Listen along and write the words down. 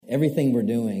Everything we're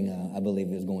doing, I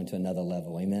believe, is going to another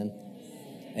level. Amen?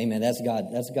 Amen. That's God.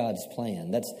 That's God's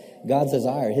plan. That's God's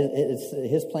desire.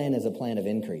 His plan is a plan of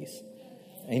increase.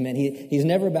 Amen. He's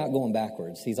never about going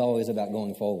backwards. He's always about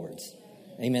going forwards.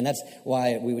 Amen. That's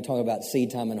why we would talk about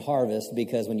seed time and harvest,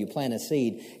 because when you plant a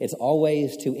seed, it's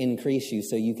always to increase you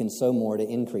so you can sow more to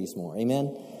increase more.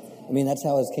 Amen. I mean, that's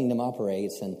how His kingdom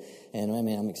operates. And I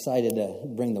mean, I'm excited to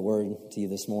bring the word to you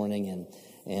this morning. And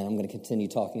I'm going to continue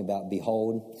talking about,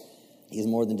 behold, He's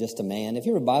more than just a man. If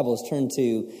you have Bibles, turn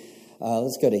to,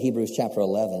 let's go to Hebrews chapter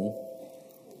 11.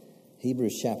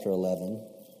 Hebrews chapter 11.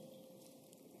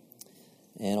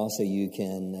 And also you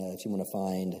can, if you want to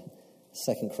find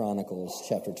 2 Chronicles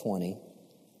chapter 20.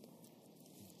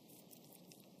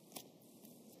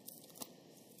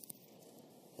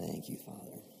 Thank you, Father.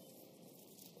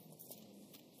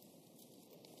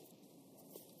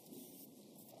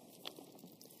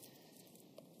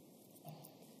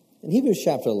 In Hebrews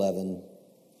chapter 11,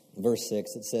 verse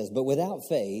 6, it says, "But without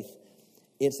faith,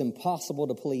 it's impossible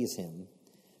to please Him.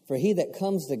 For he that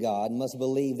comes to God must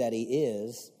believe that He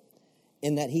is,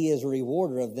 and that He is a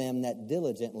rewarder of them that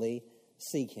diligently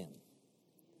seek Him."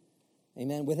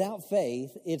 Amen. Without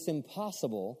faith, it's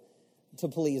impossible to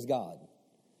please God.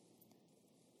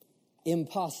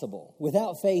 Impossible.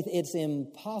 Without faith, it's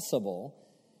impossible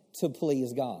to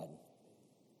please God.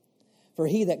 For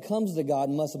he that comes to God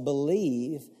must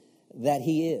believe that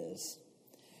He is.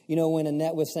 You know, when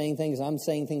Annette was saying things, I'm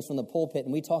saying things from the pulpit,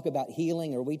 and we talk about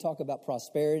healing, or we talk about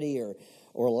prosperity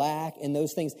or lack and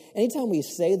those things. Anytime we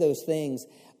say those things,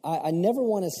 I never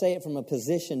want to say it from a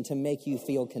position to make you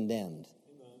feel condemned.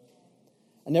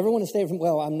 I never want to say it from,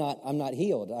 well, I'm not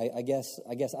healed. I guess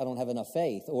I don't have enough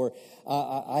faith, or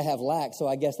I have lack, so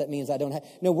I guess that means I don't have.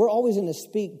 No, we're always going to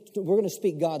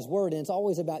speak God's word, and it's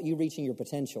always about you reaching your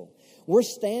potential. We're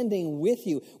standing with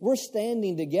you. We're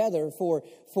standing together for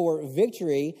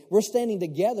victory. We're standing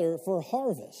together for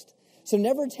harvest. So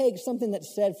never take something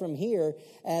that's said from here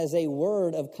as a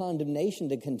word of condemnation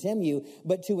to condemn you,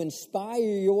 but to inspire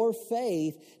your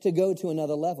faith to go to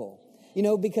another level. You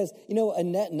know, because, you know,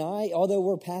 Annette and I, although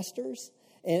we're pastors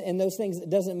and those things,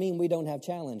 it doesn't mean we don't have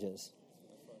challenges.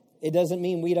 It doesn't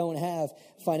mean we don't have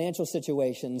financial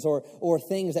situations or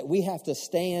things that we have to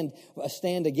stand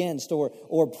against,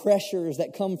 or pressures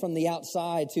that come from the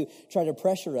outside to try to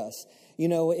pressure us. You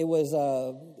know, it was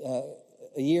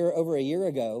over a year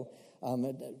ago. I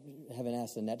haven't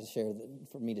asked Annette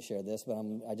for me to share this, but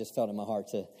I just felt in my heart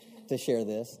to share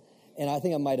this. And I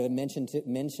think I might have mentioned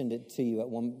it to you at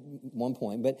one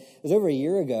point. But it was over a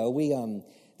year ago.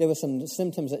 There was some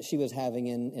symptoms that she was having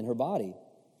in her body.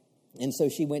 And so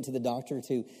she went to the doctor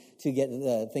to get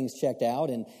things checked out.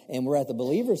 And we're at the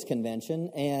Believers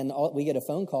Convention. And we get a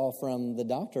phone call from the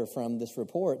doctor from this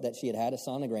report that she had a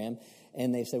sonogram.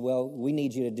 And they said, well, we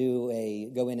need you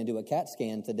to go in and do a CAT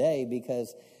scan today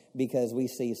because we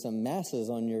see some mass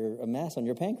on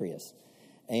your pancreas.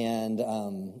 And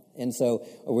so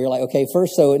we're like, okay,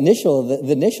 first, so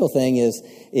the initial thing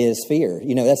is fear.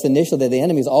 You know, that's the initial, that the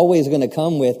enemy is always going to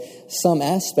come with some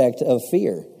aspect of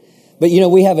fear. But, you know,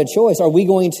 we have a choice. Are we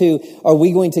going to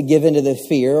give into the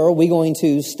fear, or are we going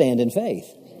to stand in faith?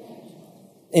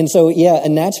 And so,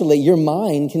 and naturally your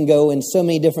mind can go in so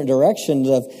many different directions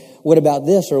of, what about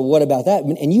this, or what about that?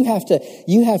 And we have to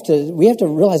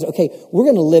realize, okay, we're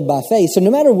going to live by faith. So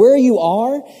no matter where you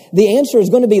are, the answer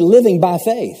is going to be living by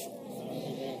faith.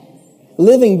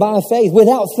 Living by faith.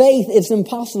 Without faith, it's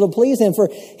impossible to please Him. For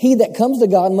he that comes to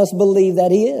God must believe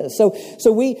that He is. So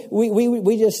we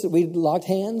locked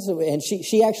hands, and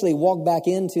she actually walked back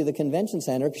into the convention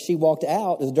center, because she walked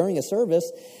out. It was during a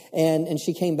service, and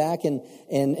she came back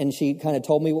and she kind of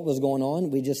told me what was going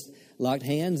on. We just locked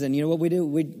hands, and you know what we do?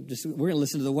 We're going to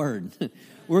listen to the Word.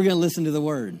 We're going to listen to the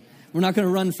Word. We're not going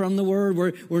to run from the Word.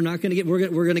 We're not going to we're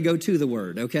going to go to the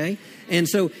Word. Okay. And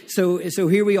so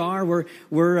here we are.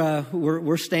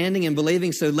 We're standing and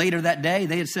believing. So later that day,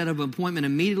 they had set up an appointment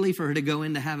immediately for her to go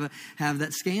in to have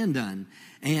that scan done.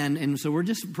 And so we're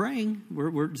just praying.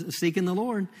 We're seeking the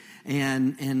Lord.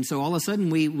 And so all of a sudden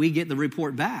we get the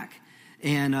report back.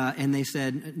 And they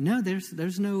said, no,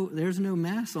 there's no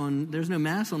mass on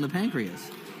the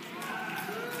pancreas.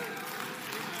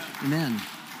 Amen.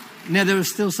 Now, there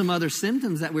was still some other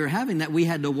symptoms that we were having that we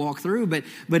had to walk through, but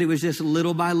it was just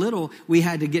little by little. We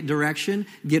had to get direction,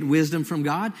 get wisdom from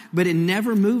God, but it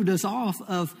never moved us off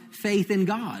of faith in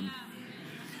God.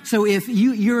 So if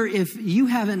you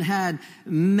haven't had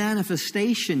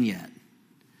manifestation yet,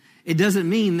 it doesn't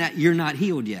mean that you're not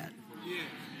healed yet.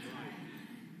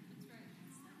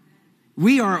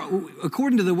 We are,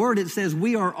 according to the Word, it says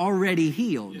we are already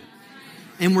healed.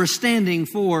 And we're standing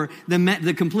for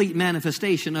the complete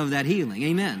manifestation of that healing.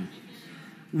 Amen.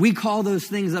 We call those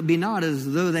things that be not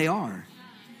as though they are.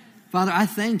 Father, I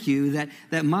thank you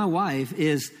that my wife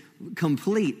is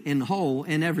complete and whole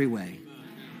in every way.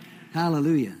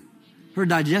 Hallelujah. Her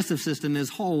digestive system is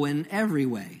whole in every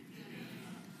way.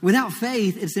 Without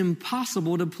faith, it's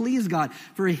impossible to please God.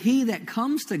 For he that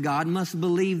comes to God must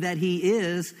believe that he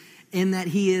is, and that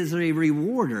he is a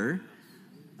rewarder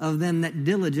of them that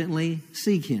diligently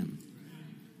seek him.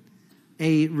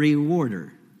 A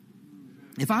rewarder.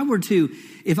 If I were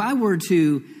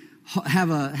to have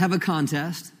a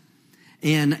contest,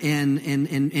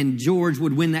 and George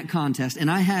would win that contest,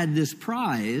 and I had this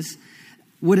prize,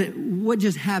 what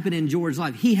just happened in George's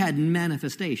life? He had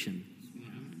manifestation.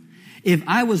 If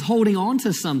I was holding on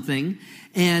to something,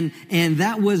 and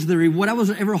that was what I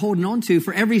was ever holding on to,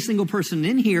 for every single person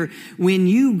in here, when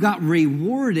you got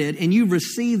rewarded and you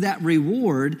received that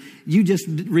reward, you just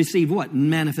received what?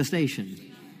 Manifestation.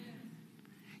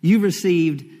 You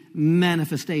received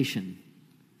manifestation.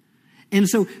 And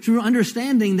so we're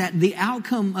understanding that the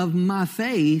outcome of my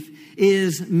faith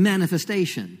is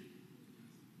manifestation.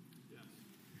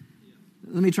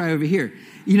 Let me try over here.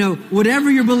 Whatever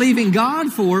you're believing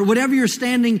God for, whatever you're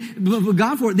standing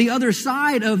God for, the other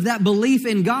side of that belief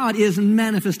in God is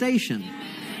manifestation.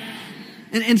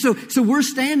 And so we're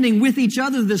standing with each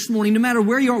other this morning, no matter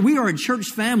where you are. We are a church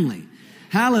family.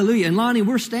 Hallelujah. And Lonnie,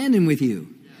 we're standing with you.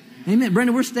 Amen.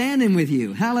 Brenda, we're standing with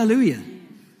you. Hallelujah.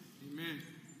 Amen.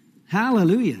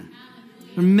 Hallelujah.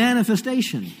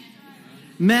 Manifestation.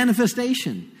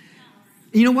 Manifestation.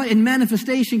 You know what? And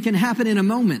manifestation can happen in a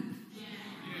moment.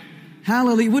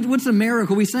 Hallelujah. What's a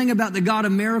miracle? We sang about the God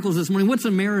of miracles this morning. What's a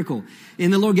miracle?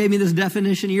 And the Lord gave me this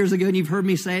definition years ago, and you've heard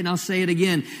me say it, and I'll say it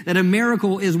again, that a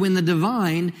miracle is when the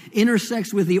divine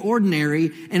intersects with the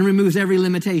ordinary and removes every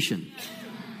limitation.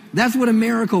 That's what a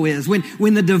miracle is.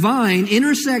 When the divine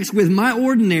intersects with my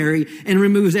ordinary and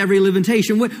removes every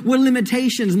limitation. What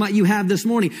limitations might you have this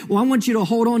morning? Well, I want you to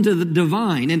hold on to the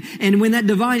divine. And when that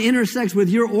divine intersects with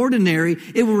your ordinary,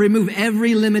 it will remove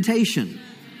every limitation.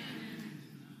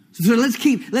 So let's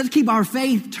keep our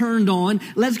faith turned on.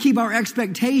 Let's keep our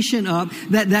expectation up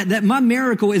that my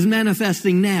miracle is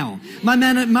manifesting now. My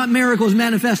miracle is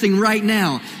manifesting right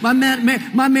now. My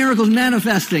miracle is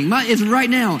manifesting. It's right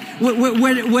now.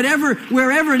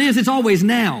 Wherever it is, it's always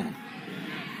now.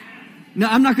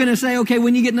 Now, I'm not going to say, okay,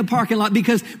 when you get in the parking lot,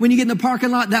 because when you get in the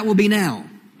parking lot, that will be now.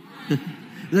 Does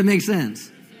that make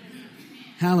sense?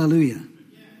 Hallelujah.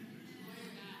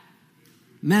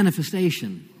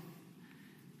 Manifestation.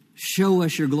 Show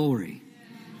us your glory.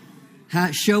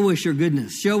 Show us your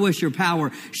goodness. Show us your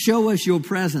power. Show us your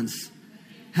presence.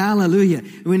 Hallelujah.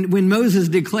 When Moses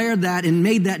declared that and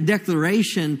made that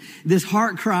declaration, this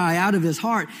heart cry out of his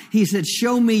heart, he said,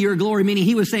 show me your glory. Meaning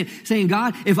he was saying,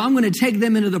 God, if I'm going to take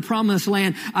them into the promised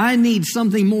land, I need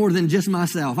something more than just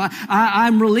myself.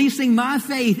 I'm releasing my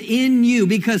faith in you,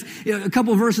 because a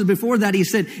couple of verses before that, he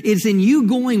said, it's in you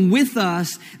going with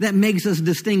us that makes us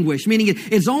distinguished. Meaning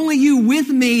it's only you with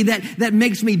me that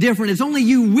makes me different. It's only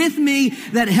you with me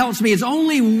that helps me. It's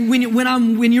only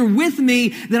when you're with me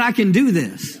that I can do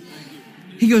this.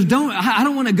 He goes, I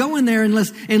don't want to go in there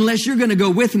unless you're going to go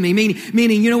with me.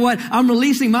 Meaning, you know what? I'm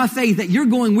releasing my faith that you're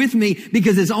going with me,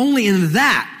 because it's only in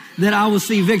that I will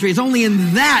see victory. It's only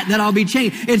in that I'll be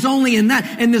changed. It's only in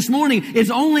that. And this morning, it's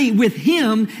only with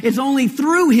him. It's only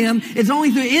through him. It's only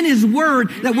in his word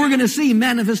that we're going to see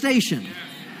manifestation.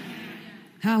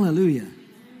 Hallelujah.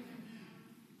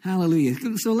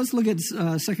 Hallelujah. So let's look at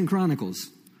 2 Chronicles.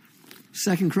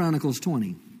 2 Chronicles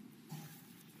 20.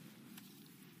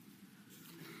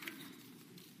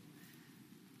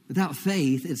 Without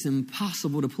faith, it's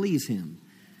impossible to please him.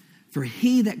 For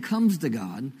he that comes to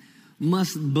God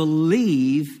must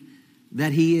believe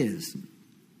that he is.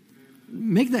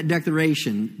 Make that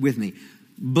declaration with me.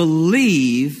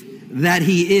 Believe that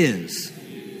he is.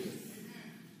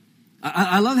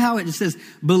 I love how it says,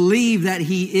 believe that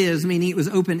he is, meaning it was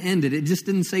open-ended. It just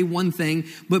didn't say one thing,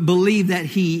 but believe that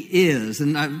he is.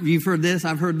 And you've heard this,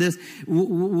 I've heard this.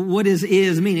 What does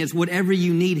is mean? It's whatever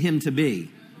you need him to be.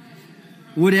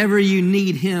 Whatever you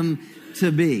need him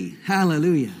to be.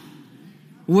 Hallelujah.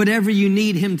 Whatever you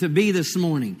need him to be this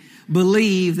morning,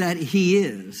 believe that he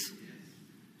is.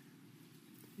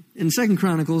 In 2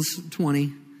 Chronicles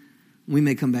 20, we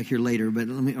may come back here later, but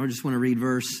I just want to read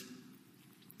verse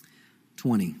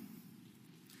 20.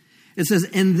 It says,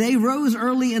 and they rose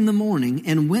early in the morning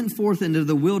and went forth into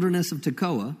the wilderness of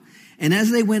Tekoa. And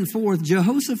as they went forth,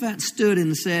 Jehoshaphat stood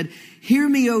and said, hear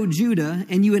me, O Judah,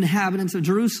 and you inhabitants of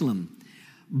Jerusalem.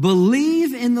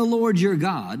 Believe in the Lord your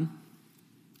God.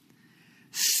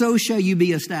 so shall you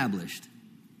be established.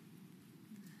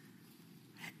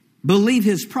 Believe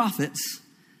his prophets,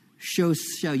 so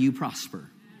shall you prosper.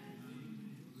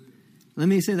 Let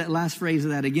me say that last phrase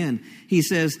of that again. He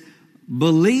says,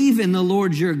 believe in the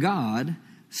Lord your God,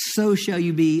 so shall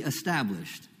you be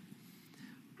established.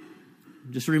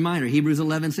 Just a reminder, Hebrews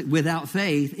 11, without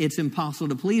faith, it's impossible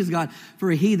to please God.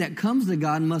 For he that comes to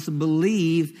God must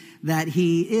believe that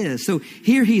he is. So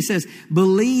here he says,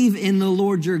 believe in the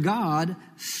Lord your God,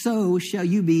 so shall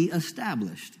you be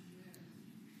established.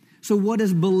 So what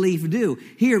does belief do?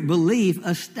 Here, belief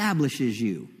establishes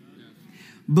you.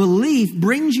 Belief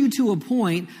brings you to a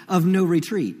point of no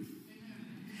retreat.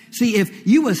 See, if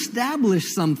you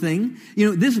establish something,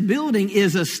 this building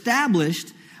is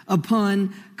established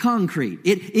upon concrete.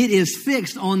 It is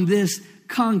fixed on this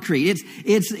concrete.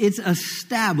 It's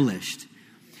established.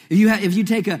 If you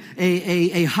take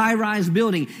a high-rise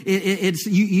building,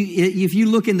 if you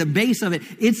look in the base of it,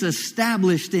 it's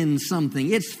established in something.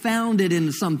 It's founded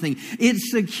in something.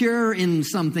 It's secure in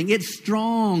something. It's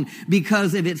strong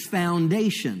because of its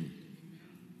foundation.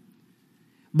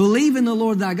 Believe in the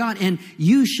Lord thy God, and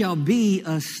you shall be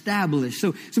established.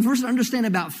 So first to understand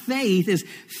about faith is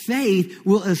faith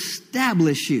will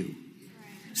establish you.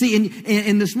 See,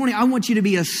 and this morning, I want you to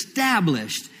be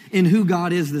established in who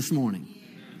God is this morning.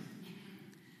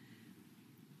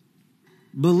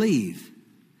 Believe.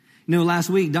 Last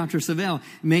week, Dr. Savelle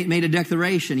made a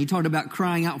declaration. He talked about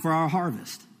crying out for our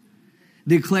harvest,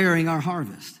 declaring our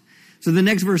harvest. So the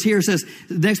next verse here says,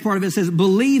 the next part of it says,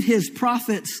 believe his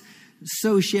prophets,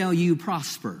 so shall you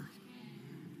prosper.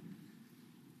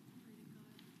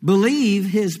 Believe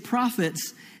his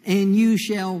prophets, and you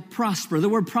shall prosper. The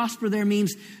word prosper there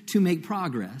means to make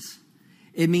progress.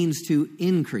 It means to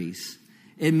increase.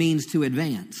 It means to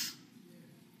advance.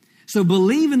 So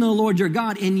believe in the Lord your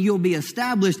God, and you'll be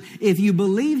established. If you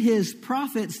believe his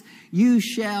prophets, you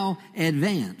shall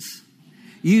advance.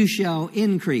 You shall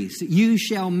increase. You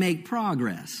shall make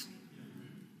progress.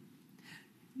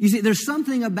 You see, there's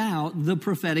something about the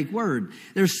prophetic word.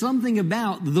 There's something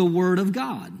about the word of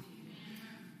God.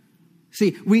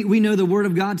 See, we know the word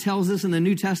of God tells us in the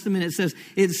New Testament,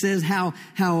 it says how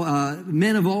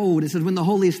men of old, it says when the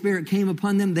Holy Spirit came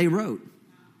upon them, they wrote.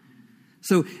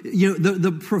 So,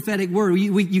 the prophetic word,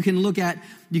 you can look at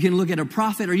a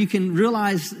prophet, or you can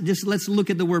realize, just let's look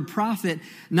at the word prophet,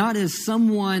 not as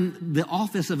someone, the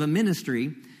office of a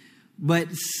ministry,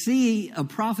 but see a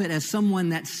prophet as someone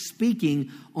that's speaking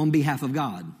on behalf of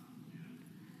God.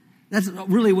 That's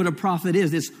really what a prophet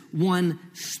is. It's one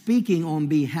speaking on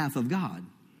behalf of God.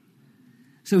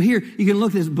 So here you can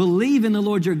look at this, believe in the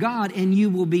Lord your God, and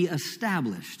you will be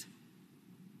established.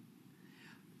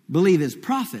 Believe his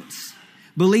prophets.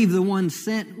 Believe the one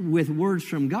sent with words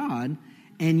from God,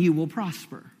 and you will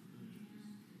prosper.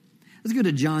 Let's go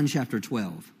to John chapter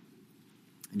 12.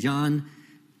 John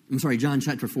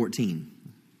chapter 14.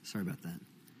 Sorry about that.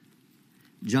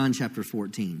 John chapter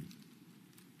 14.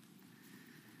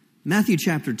 Matthew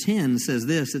chapter 10 says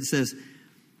this. It says,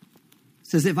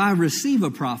 if I receive a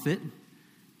prophet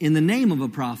in the name of a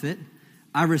prophet,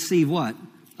 I receive what?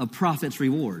 A prophet's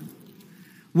reward.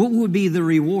 What would be the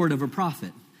reward of a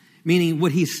prophet? Meaning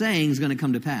what he's saying is going to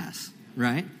come to pass,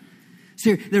 right?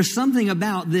 So there's something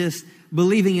about this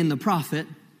believing in the prophet,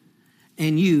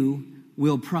 and you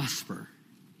will prosper.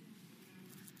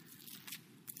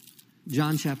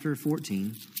 John chapter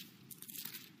 14.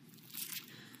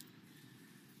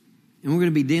 And we're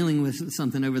going to be dealing with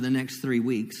something over the next 3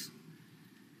 weeks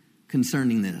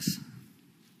concerning this.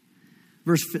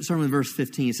 Starting with verse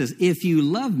 15, it says, if you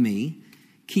love me,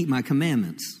 keep my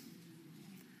commandments.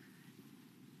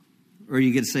 Or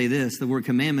you could say this, the word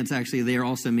commandments actually there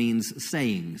also means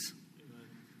sayings.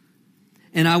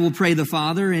 And I will pray the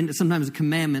Father, and sometimes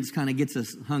commandments kind of gets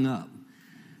us hung up.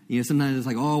 Sometimes it's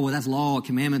like, oh, well, that's law.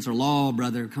 Commandments are law,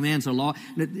 brother. Commands are law.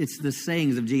 It's the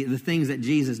sayings of Jesus, the things that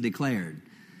Jesus declared.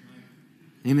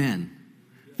 Amen.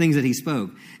 Things that he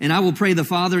spoke. And I will pray the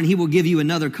Father, and he will give you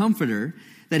another comforter,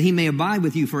 that he may abide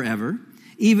with you forever,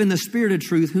 even the Spirit of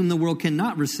truth, whom the world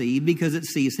cannot receive, because it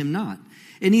sees him not.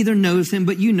 It neither knows him,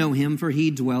 but you know him, for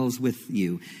he dwells with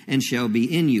you and shall be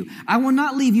in you. I will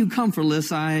not leave you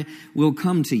comfortless. I will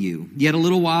come to you. Yet a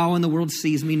little while, and the world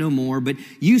sees me no more, but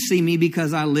you see me,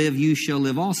 because I live, you shall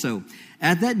live also.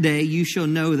 At that day, you shall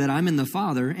know that I'm in the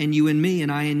Father, and you in me,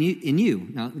 and I in you.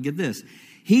 Now, get this.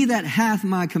 He that hath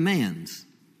my commands,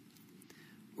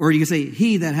 or you can say,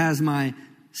 he that has my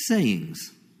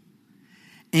sayings,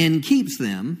 and keeps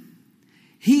them,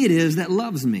 he it is that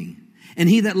loves me. And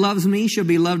he that loves me shall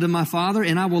be loved of my Father,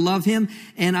 and I will love him,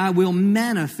 and I will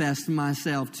manifest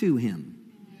myself to him.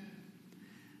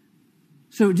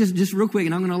 So just real quick,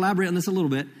 and I'm going to elaborate on this a little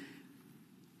bit.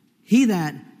 He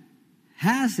that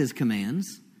has his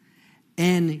commands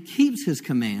and keeps his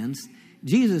commands,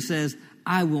 Jesus says,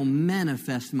 I will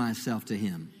manifest myself to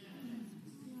him.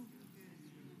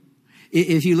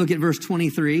 If you look at verse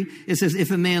 23, it says, if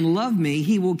a man love me,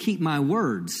 he will keep my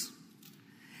words.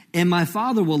 And my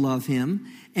Father will love him,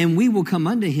 and we will come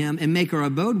unto him and make our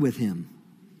abode with him.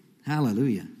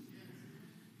 Hallelujah.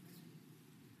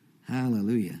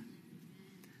 Hallelujah.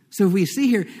 So we see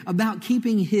here about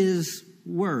keeping his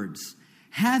words,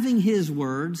 having his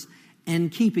words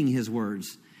and keeping his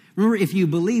words. Remember, if you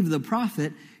believe the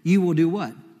prophet, you will do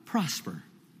what? Prosper.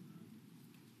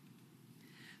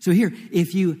 So here,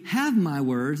 if you have my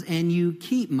words and you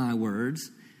keep my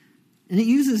words, and it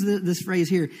uses this phrase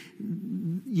here,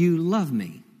 you love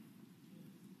me.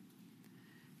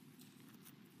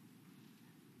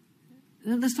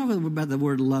 Let's talk about the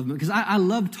word love, because I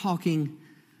love talking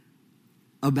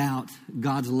about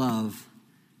God's love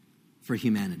for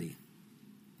humanity.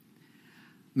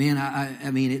 Man,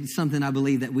 I mean, it's something I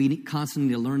believe that we constantly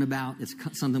need to learn about. It's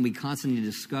something we constantly need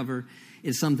to discover.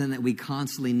 It's something that we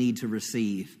constantly need to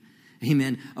receive.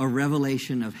 Amen. A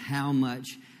revelation of how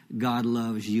much God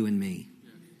loves you and me.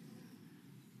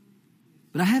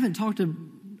 But I haven't talked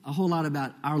a whole lot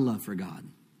about our love for God.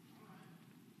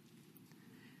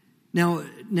 Now,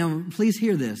 please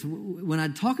hear this. When I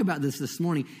talk about this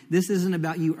morning, this isn't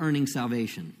about you earning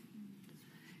salvation.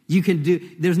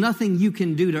 There's nothing you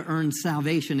can do to earn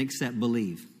salvation except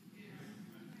believe.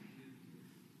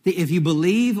 If you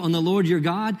believe on the Lord your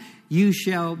God, you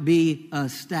shall be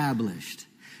established.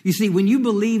 You see, when you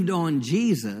believed on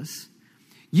Jesus,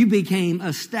 you became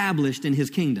established in his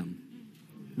kingdom,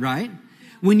 right?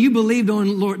 When you believed on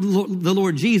the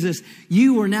Lord Jesus,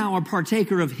 you are now a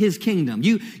partaker of his kingdom.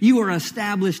 You are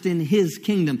established in his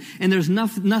kingdom. And there's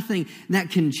nothing that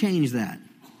can change that,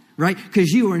 right? Because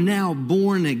you are now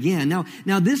born again.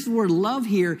 Now this word love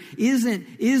here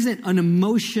isn't an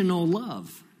emotional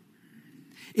love.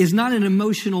 It's not an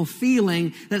emotional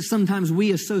feeling that sometimes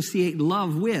we associate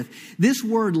love with. This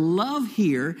word love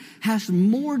here has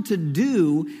more to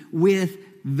do with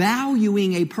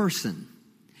valuing a person.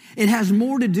 It has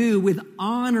more to do with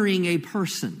honoring a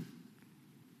person.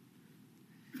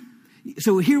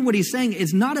 So here what he's saying,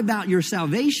 it's not about your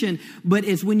salvation, but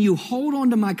it's when you hold on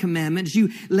to my commandments,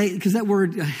 because that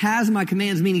word has my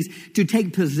commands, meaning to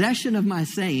take possession of my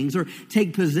sayings or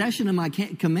take possession of my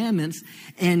commandments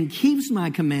and keeps my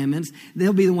commandments,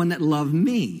 they'll be the one that love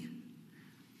me.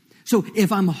 So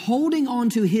if I'm holding on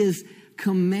to his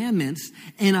commandments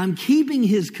and I'm keeping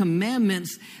his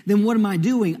commandments, then what am I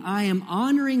doing? I am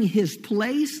honoring his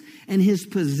place and his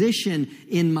position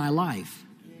in my life.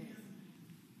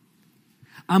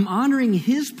 I'm honoring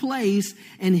his place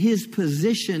and his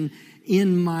position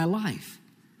in my life.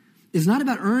 It's not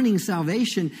about earning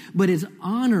salvation, but it's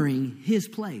honoring his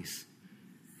place.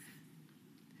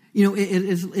 You know,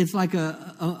 it's like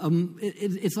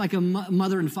a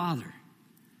mother and father.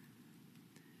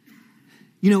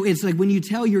 You know, it's like when you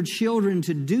tell your children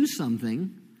to do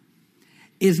something,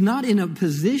 it's not in a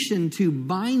position to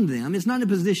bind them. It's not in a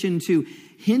position to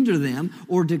hinder them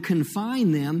or to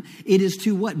confine them. It is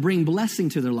to what? Bring blessing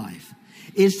to their life.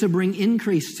 It's to bring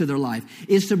increase to their life.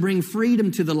 It's to bring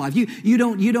freedom to their life. You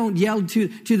don't yell to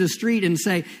the street and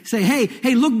say,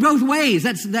 hey, look both ways.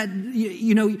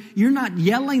 You're not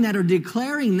yelling that or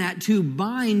declaring that to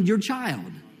bind your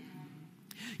child.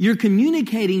 You're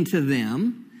communicating to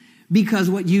them because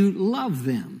what you love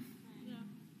them.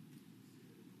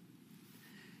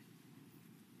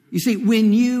 You see,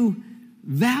 when you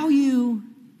value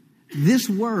this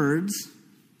words,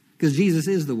 because Jesus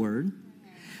is the word,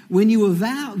 when you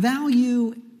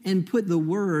value and put the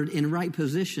word in right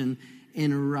position,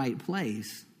 in right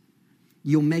place,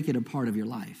 you'll make it a part of your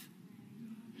life.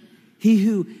 He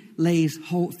who lays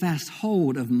fast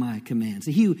hold of my commands,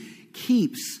 he who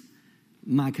keeps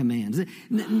my commands.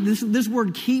 This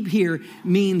word keep here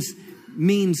means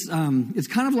it's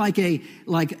kind of like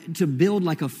to build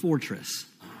like a fortress.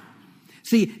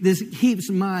 See, this keeps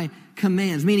my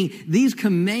commands, meaning these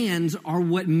commands are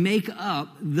what make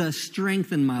up the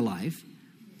strength in my life.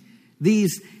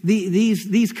 These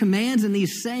commands and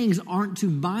these sayings aren't to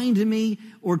bind me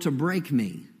or to break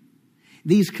me.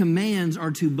 These commands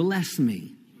are to bless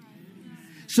me.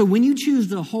 So when you choose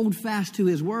to hold fast to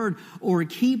his word or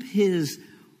keep his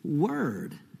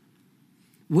word,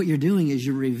 what you're doing is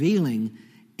you're revealing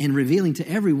to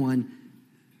everyone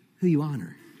who you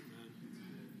honor.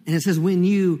 And it says, when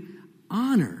you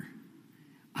honor,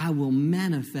 I will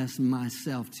manifest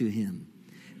myself to him.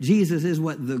 Jesus is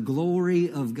what? The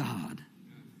glory of God.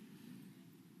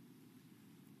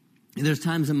 there's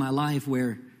times in my life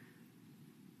where,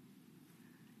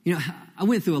 I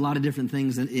went through a lot of different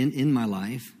things in my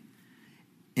life.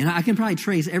 And I can probably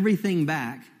trace everything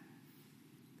back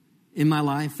in my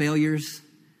life, failures,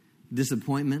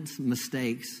 disappointments,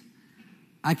 mistakes.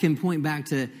 I can point back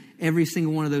to every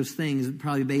single one of those things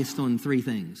probably based on three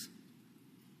things.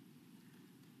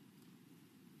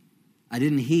 I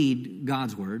didn't heed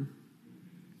God's word.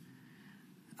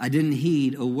 I didn't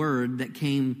heed a word that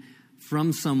came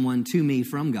from someone to me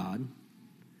from God.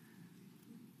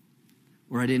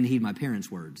 Or I didn't heed my parents'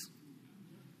 words.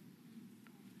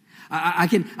 I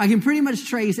can pretty much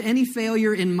trace any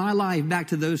failure in my life back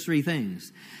to those three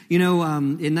things. In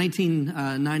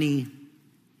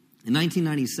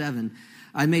 1997,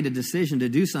 I made a decision to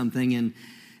do something,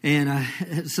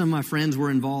 and some of my friends were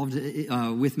involved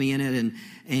with me in it,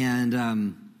 and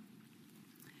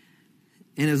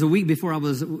it was a week before I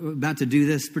was about to do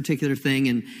this particular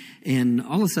thing, and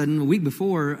all of a sudden, a week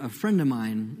before, a friend of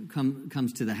mine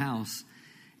comes to the house,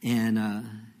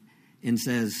 and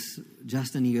says,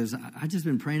 Justin, he goes, I've just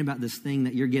been praying about this thing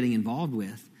that you're getting involved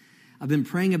with. I've been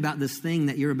praying about this thing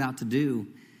that you're about to do.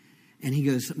 And he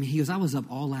goes, I was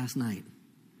up all last night.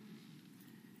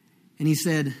 And he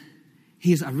said,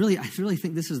 I really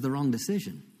think this is the wrong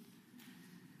decision.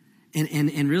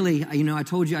 And really, I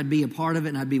told you I'd be a part of it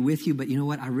and I'd be with you, but you know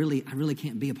what? I really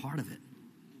can't be a part of it.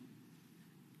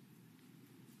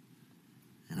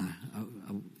 And I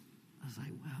was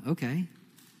like, wow, okay.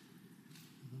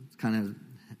 Kind of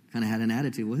had an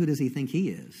attitude. Well, who does he think he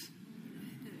is?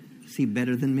 Is he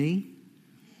better than me?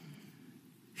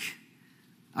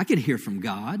 I could hear from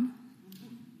God.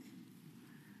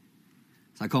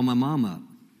 So I called my mom up.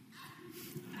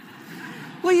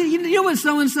 Well, you know what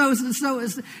so-and-so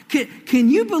is? Can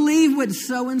you believe what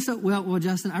so-and-so? Well,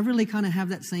 Justin, I really kind of have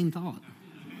that same thought.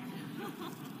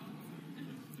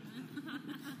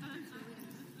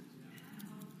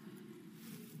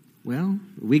 Well,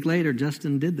 a week later,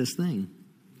 Justin did this thing.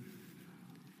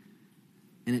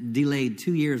 And it delayed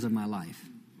 2 years of my life.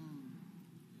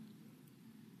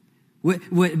 Was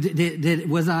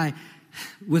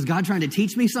God trying to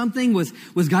teach me something? Was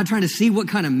God trying to see what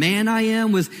kind of man I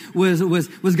am? Was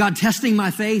God testing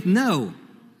my faith? No.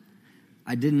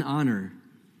 I didn't honor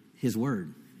his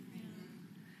word.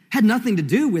 Had nothing to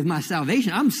do with my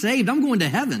salvation. I'm saved. I'm going to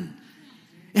heaven.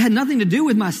 It had nothing to do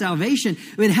with my salvation.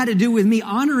 It had to do with me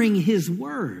honoring his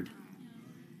word.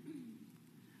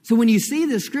 So when you see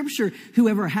this scripture,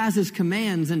 whoever has his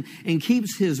commands and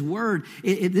keeps his word,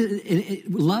 it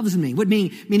loves me.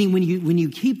 Meaning when you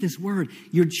keep this word,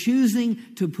 you're choosing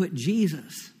to put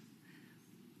Jesus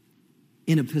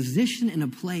in a position, in a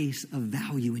place of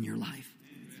value in your life.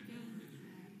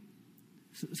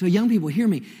 So young people, hear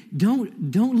me. Don't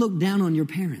look down on your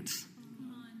parents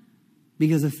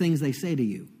because of things they say to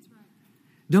you.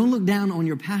 Don't look down on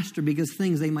your pastor because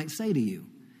things they might say to you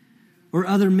or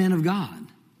other men of God.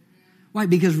 Why?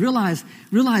 Because realize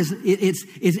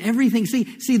it's everything.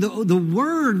 See, the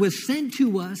word was sent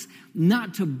to us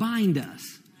not to bind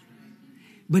us,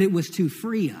 but it was to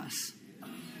free us.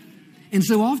 And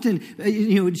so often,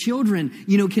 children,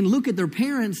 can look at their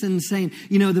parents and saying,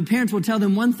 the parents will tell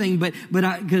them one thing, but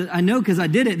I know because I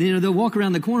did it. They'll walk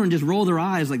around the corner and just roll their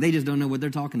eyes like they just don't know what they're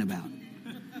talking about.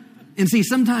 And see,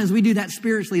 sometimes we do that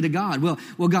spiritually to God.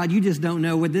 Well, God, you just don't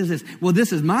know what this is. Well,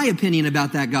 this is my opinion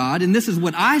about that, God, and this is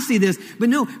what I see this. But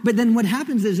no, but then what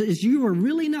happens is you are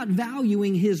really not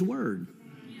valuing his word.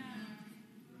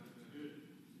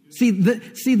 See,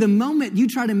 the moment you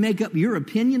try to make up your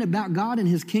opinion about God and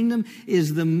his kingdom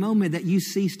is the moment that you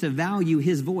cease to value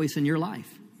his voice in your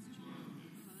life.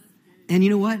 And you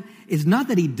know what? It's not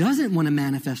that he doesn't want to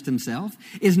manifest himself.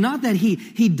 It's not that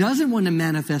he doesn't want to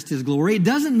manifest his glory.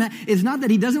 It's not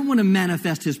that he doesn't want to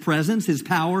manifest his presence, his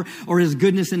power, or his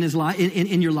goodness in his life,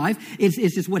 in your life.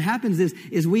 It's just what happens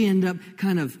is we end up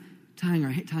kind of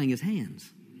tying his hands.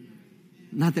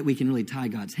 Not that we can really tie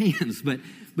God's hands, but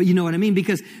you know what I mean?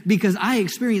 Because I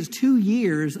experienced 2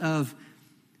 years of,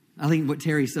 I think what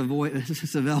Terry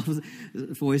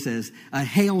Savelle Foy says, a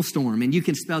hailstorm, and you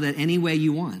can spell that any way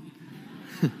you want.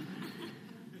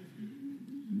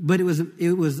 But it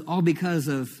was all because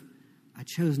of I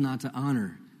chose not to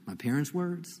honor my parents'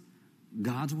 words,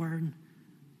 God's word,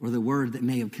 or the word that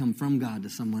may have come from God to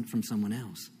from someone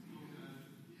else.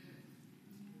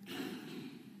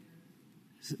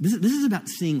 This is about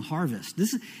seeing harvest.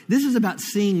 This is about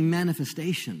seeing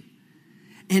manifestation.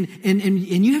 And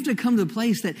you have to come to the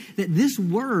place that this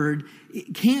word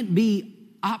can't be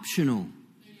optional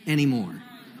anymore.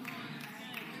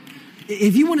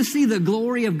 If you want to see the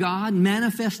glory of God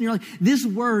manifest in your life, this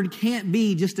word can't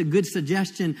be just a good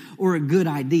suggestion or a good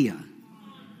idea.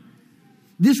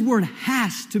 This word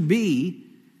has to be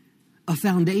a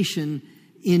foundation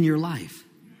in your life.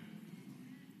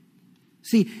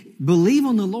 See, believe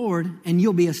on the Lord and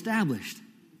you'll be established.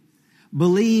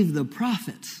 Believe the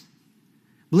prophets.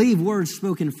 Believe words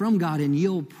spoken from God and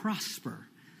you'll prosper.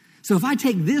 So if I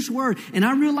take this word and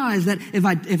I realize that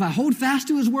if I hold fast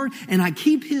to his word and I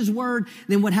keep his word,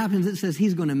 then what happens? It says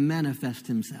he's going to manifest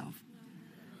himself.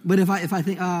 But if I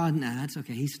think, it's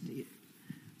okay.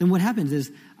 Then what happens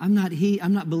is I'm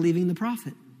not believing the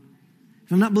prophet.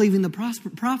 If I'm not believing the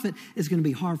prophet, it's going to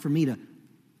be hard for me to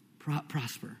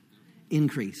prosper,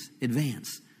 increase,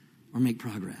 advance, or make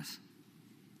progress.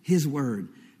 His word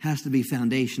has to be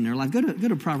foundation in our life. Go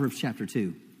to Proverbs chapter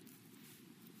 2.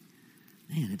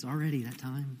 Man, it's already that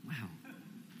time. Wow.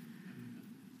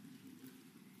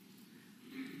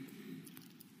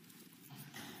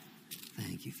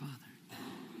 Thank you, Father.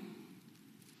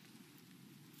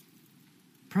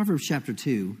 Proverbs chapter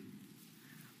 2.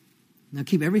 Now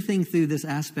keep everything through this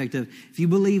aspect of if you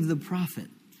believe the prophet,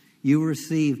 you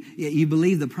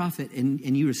believe the prophet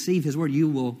and you receive his word, you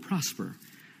will prosper.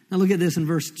 Now look at this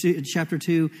in chapter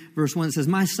 2, verse 1. It says,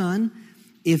 my son,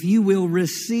 if you will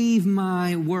receive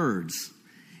my words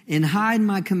and hide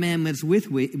my commandments with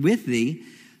thee,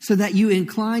 so that you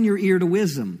incline your ear to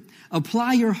wisdom,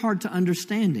 apply your heart to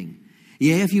understanding.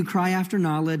 Yea, if you cry after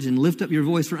knowledge and lift up your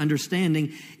voice for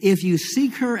understanding, if you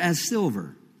seek her as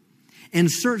silver and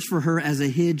search for her as a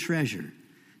hid treasure.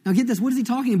 Now get this, what is he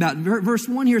talking about? Verse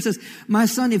 1 here says, my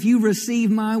son, if you receive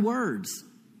my words.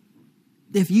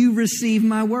 If you receive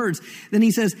my words. Then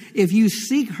he says, if you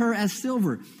seek her as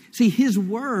silver. See, his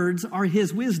words are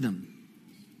his wisdom.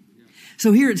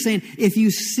 So here it's saying, if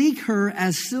you seek her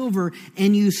as silver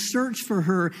and you search for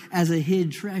her as a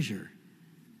hid treasure.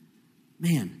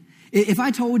 Man, if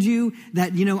I told you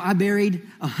that, I buried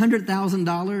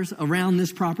 $100,000 around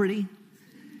this property,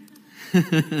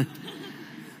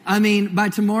 I mean, by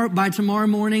tomorrow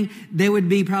morning, there would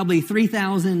be probably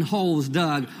 3,000 holes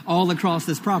dug all across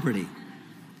this property.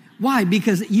 Why?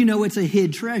 Because it's a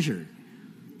hid treasure.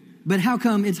 But how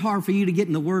come it's hard for you to get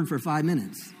in the Word for 5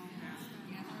 minutes?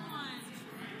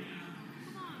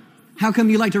 How come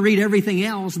you like to read everything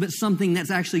else, but something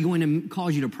that's actually going to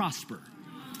cause you to prosper?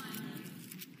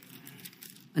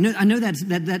 I know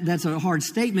that's a hard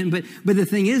statement, but the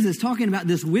thing is, it's talking about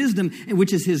this wisdom,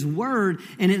 which is his word,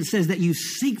 and it says that you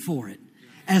seek for it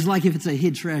as like if it's a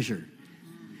hid treasure.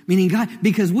 Meaning God,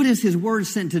 because what is his word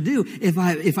sent to do? If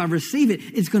I receive it,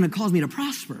 it's going to cause me to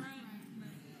prosper.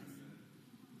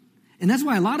 And that's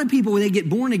why a lot of people, when they get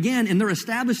born again and they're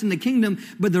established in the kingdom,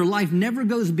 but their life never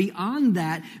goes beyond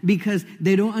that because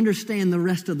they don't understand the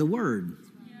rest of the word.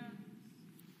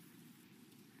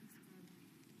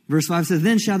 Verse 5 says,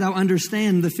 then shalt thou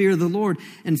understand the fear of the Lord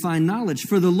and find knowledge.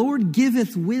 For the Lord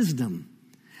giveth wisdom.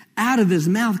 Out of his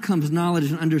mouth comes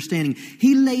knowledge and understanding.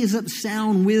 He lays up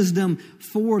sound wisdom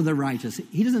for the righteous.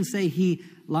 He doesn't say he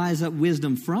lies up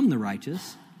wisdom from the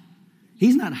righteous.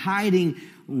 He's not hiding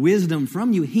wisdom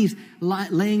from you. He's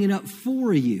laying it up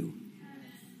for you.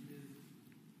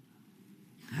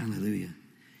 Hallelujah.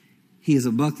 He is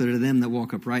a buckler to them that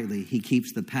walk uprightly. He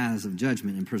keeps the paths of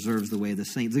judgment and preserves the way of the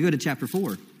saints. Let's go to chapter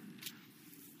 4.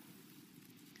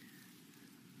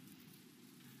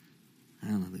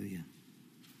 Hallelujah.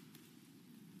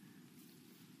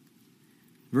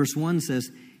 Verse 1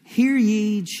 says, hear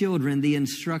ye, children, the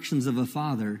instructions of a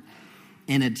father,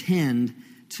 and attend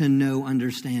to know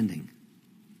understanding.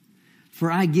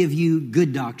 For I give you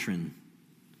good doctrine.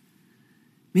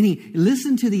 Meaning,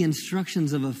 listen to the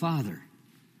instructions of a father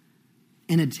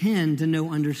and attend to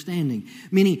know understanding.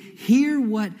 Meaning, hear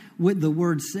what the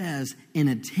word says and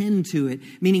attend to it.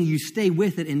 Meaning, you stay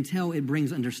with it until it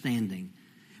brings understanding.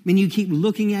 I mean, you keep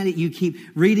looking at it, you keep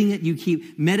reading it, you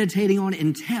keep meditating on it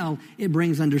until it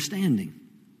brings understanding.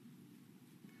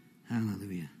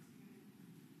 Hallelujah.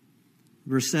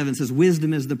 Verse 7 says,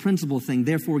 wisdom is the principal thing.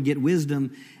 Therefore get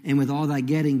wisdom, and with all thy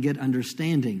getting, get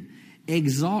understanding.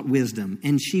 Exalt wisdom,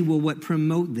 and she will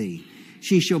promote thee.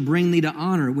 She shall bring thee to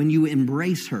honor when you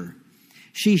embrace her.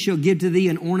 She shall give to thee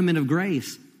an ornament of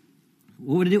grace.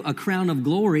 What would it do? A crown of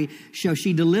glory shall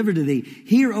she deliver to thee.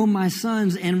 Hear, O my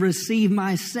sons, and receive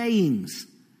my sayings.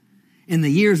 And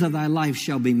the years of thy life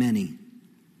shall be many.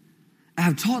 I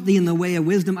have taught thee in the way of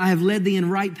wisdom. I have led thee in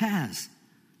right paths.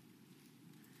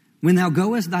 When thou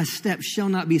goest, thy steps shall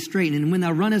not be straitened. And when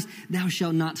thou runnest, thou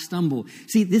shalt not stumble.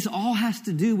 See, this all has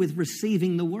to do with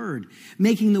receiving the word.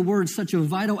 Making the word such a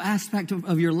vital aspect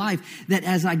of your life that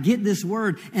as I get this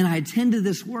word and I attend to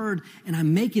this word and I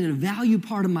make it a value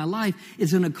part of my life,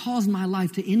 it's going to cause my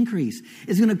life to increase.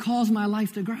 It's going to cause my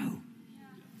life to grow.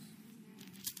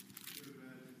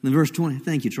 In verse 20,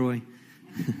 thank you, Troy.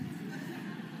 It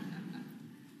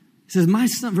says, my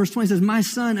son, verse 20 says, my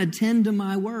son, attend to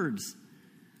my words.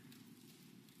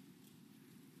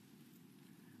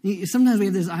 Sometimes we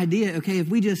have this idea, okay, if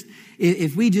we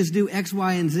just do X,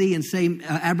 Y, and Z and say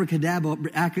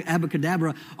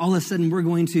abracadabra, all of a sudden we're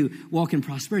going to walk in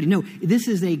prosperity. No, this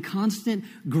is a constant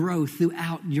growth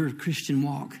throughout your Christian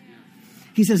walk.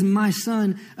 He says, my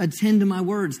son, attend to my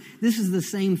words. This is the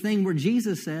same thing where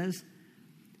Jesus says,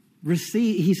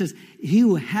 he says, he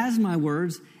who has my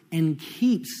words and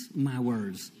keeps my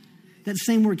words. That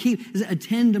same word, keep, is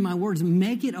attend to my words.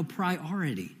 Make it a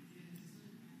priority.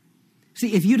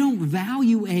 See, if you don't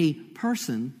value a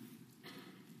person,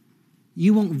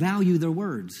 you won't value their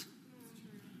words.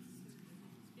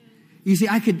 You see,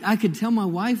 I could tell my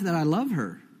wife that I love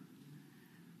her.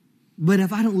 But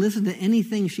if I don't listen to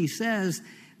anything she says,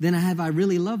 then have I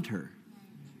really loved her?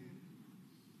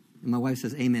 And my wife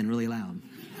says, amen, really loud.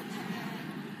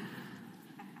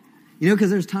 You know,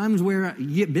 because there's times where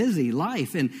you get busy,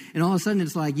 life, and all of a sudden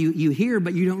it's like you hear,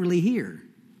 but you don't really hear.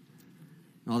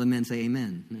 All the men say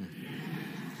amen. Yeah.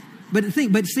 But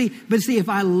see, if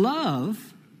I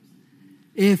love,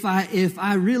 if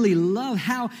I really love,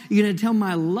 how you're going to tell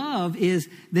my love is,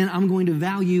 then I'm going to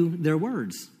value their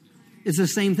words. It's the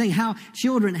same thing.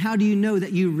 Children, how do you know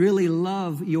that you really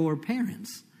love your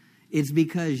parents? It's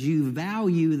because you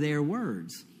value their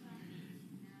words.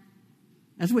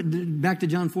 That's what, back to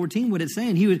John 14, what it's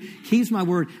saying. He keeps my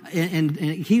word,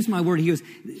 and keeps my word. He goes,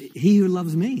 he who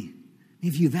loves me.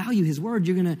 If you value his word,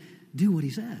 you're going to do what he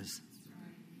says.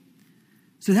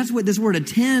 So that's what this word,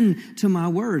 attend to my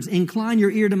words. Incline your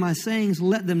ear to my sayings.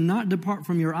 Let them not depart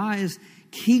from your eyes.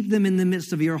 Keep them in the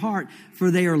midst of your heart,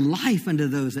 for they are life unto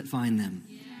those that find them.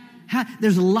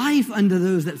 There's life unto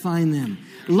those that find them.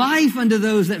 Life unto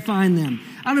those that find them.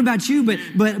 I don't know about you,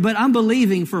 but I'm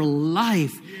believing for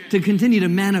life to continue to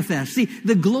manifest. See,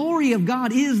 the glory of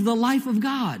God is the life of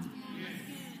God.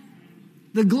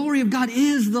 The glory of God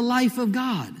is the life of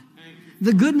God.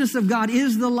 The goodness of God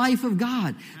is the life of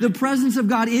God. The presence of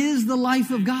God is the life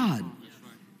of God.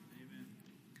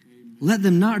 Let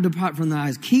them not depart from the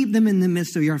eyes. Keep them in the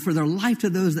midst of your heart, for their life to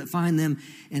those that find them,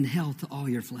 and health to all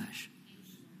your flesh.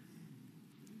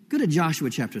 Go to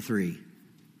Joshua chapter 3.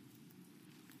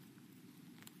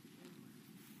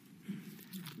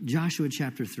 Joshua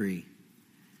chapter 3.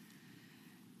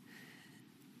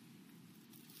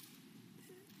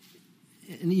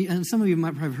 And some of you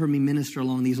might have heard me minister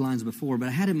along these lines before, but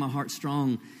I had in my heart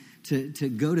strong to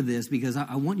go to this because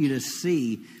I want you to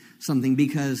see something,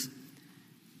 because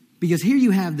here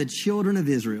you have the children of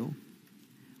Israel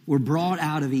were brought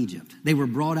out of Egypt. They were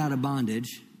brought out of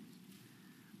bondage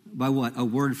by what? A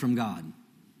word from God.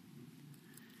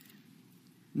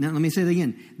 Now, let me say that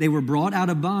again. They were brought out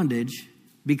of bondage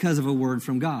because of a word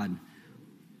from God.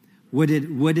 What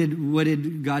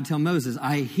did God tell Moses?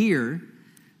 I hear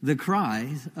the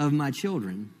cries of my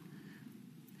children.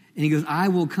 And he goes, I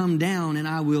will come down and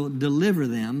I will deliver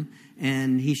them.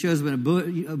 And he shows up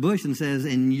in a bush and says,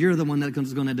 and you're the one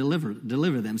that's going to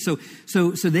deliver them.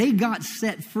 So they got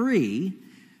set free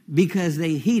because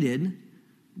they heeded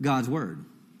God's word.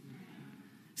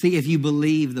 See, if you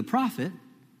believe the prophet,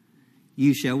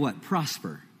 you shall what?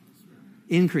 Prosper,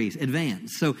 increase,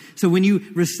 advance. So when you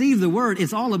receive the word,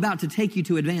 it's all about to take you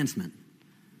to advancement.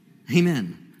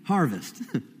 Amen. Harvest.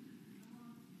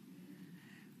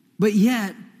 But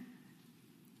yet,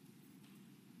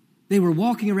 they were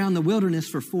walking around the wilderness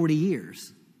for 40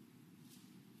 years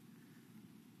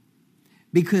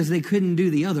because they couldn't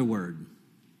do the other word.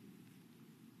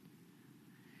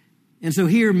 And so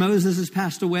here Moses has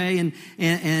passed away,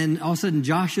 and all of a sudden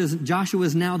Joshua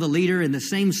is now the leader, and the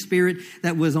same spirit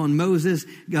that was on Moses,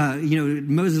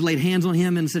 Moses laid hands on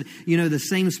him and said, the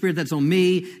same spirit that's on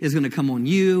me is going to come on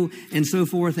you, and so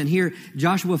forth. And here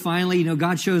Joshua finally,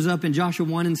 God shows up in Joshua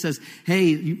 1 and says,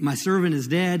 hey, my servant is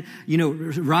dead,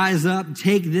 rise up,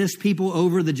 take this people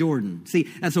over the Jordan. See,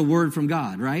 that's a word from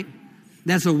God, right?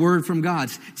 That's a word from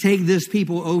God. Take this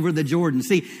people over the Jordan.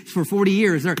 See, for 40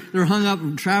 years, they're hung up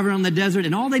traveling on the desert,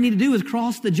 and all they need to do is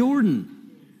cross the Jordan.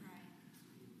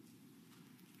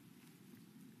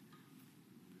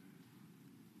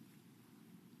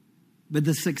 But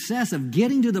the success of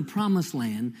getting to the promised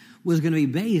land was going to be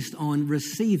based on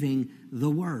receiving the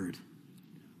word.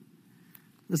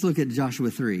 Let's look at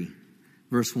Joshua 3,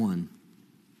 verse 1.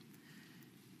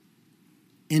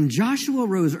 And Joshua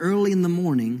rose early in the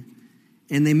morning,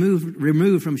 and they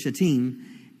removed from Shittim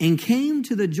and came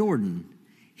to the Jordan,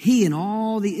 he and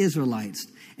all the Israelites,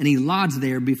 and he lodged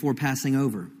there before passing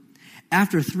over.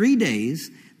 After 3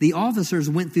 days, the officers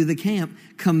went through the camp,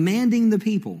 commanding the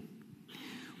people,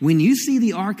 When you see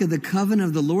the ark of the covenant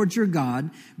of the Lord your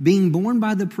God being borne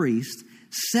by the priest,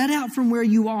 set out from where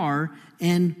you are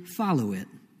and follow it.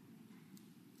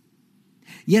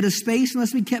 Yet a space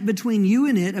must be kept between you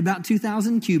and it, about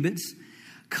 2,000 cubits.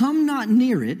 Come not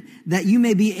near it, that you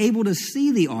may be able to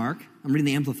see the ark. I'm reading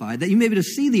the Amplified. That you may be able to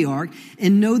see the ark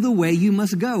and know the way you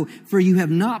must go, for you have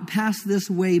not passed this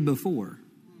way before.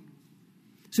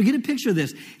 So get a picture of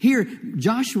this. Here,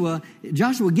 Joshua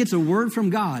gets a word from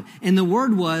God. And the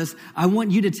word was, I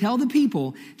want you to tell the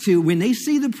people to, when they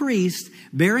see the priest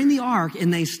bearing the ark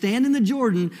and they stand in the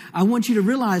Jordan, I want you to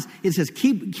realize, it says,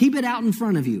 keep it out in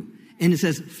front of you. And it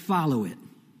says, follow it.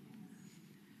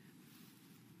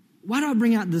 Why do I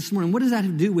bring out this morning? What does that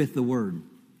have to do with the word?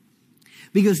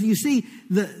 Because you see,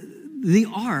 the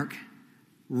ark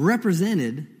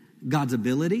represented God's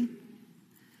ability.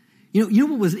 You know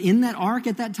what was in that ark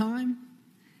at that time?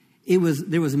 There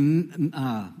was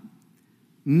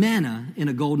manna in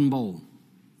a golden bowl.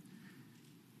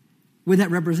 What did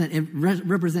that represent? It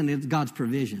represented God's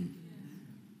provision.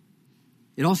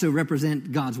 It also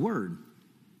represented God's word.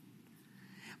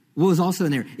 What was also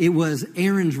in there? It was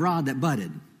Aaron's rod that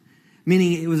budded.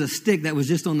 Meaning it was a stick that was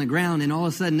just on the ground, and all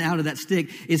of a sudden out of that stick,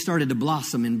 it started to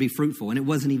blossom and be fruitful, and it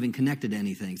wasn't even connected to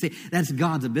anything. See, that's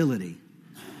God's ability.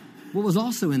 What was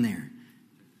also in there?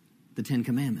 The 10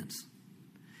 Commandments.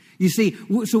 You see,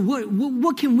 so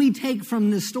what can we take from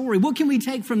this story? What can we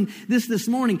take from this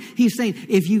morning? He's saying,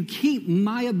 if you keep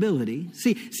my ability,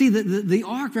 see the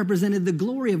ark represented the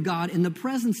glory of God and the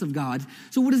presence of God.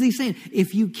 So what is he saying?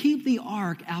 If you keep the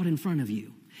ark out in front of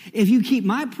you, if you keep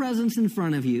my presence in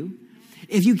front of you,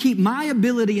 if you keep my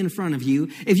ability in front of you,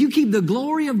 if you keep the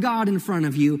glory of God in front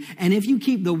of you, and if you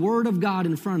keep the word of God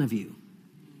in front of you.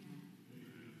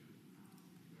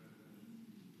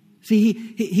 See,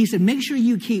 he said, make sure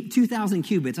you keep 2,000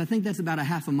 cubits. I think that's about a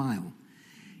half a mile.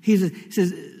 He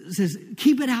says,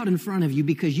 keep it out in front of you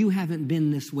because you haven't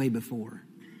been this way before.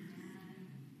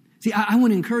 See, I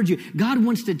want to encourage you. God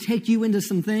wants to take you into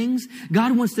some things.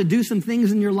 God wants to do some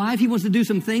things in your life. He wants to do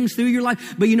some things through your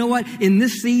life. But you know what? In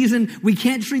this season, we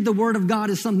can't treat the word of God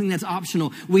as something that's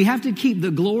optional. We have to keep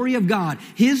the glory of God,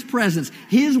 his presence,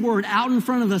 his word out in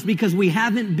front of us because we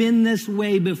haven't been this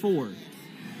way before.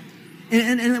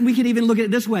 And we can even look at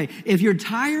it this way. If you're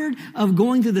tired of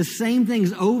going through the same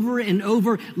things over and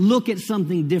over, look at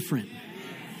something different.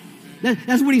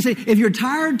 That's what he's saying. If you're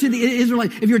tired to the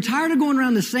Israelites, if you're tired of going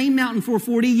around the same mountain for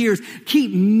 40 years,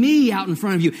 keep me out in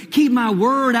front of you. Keep my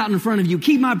word out in front of you.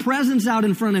 Keep my presence out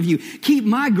in front of you. Keep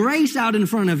my grace out in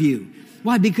front of you.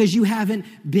 Why? Because you haven't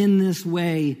been this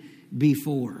way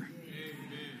before.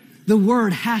 The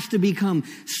word has to become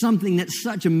something that's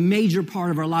such a major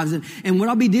part of our lives. And what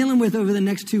I'll be dealing with over the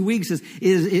next 2 weeks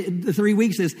the 3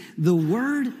 weeks is the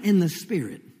word and the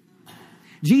spirit.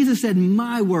 Jesus said,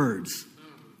 my words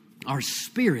are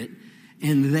spirit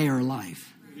and they are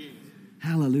life.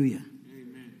 Hallelujah.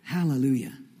 Amen.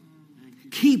 Hallelujah.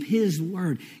 Keep his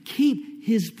word. Keep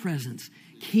his presence.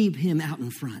 Keep him out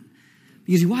in front.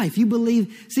 Because why? If you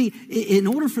believe, see, in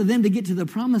order for them to get to the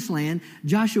promised land,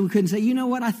 Joshua couldn't say, you know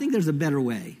what? I think there's a better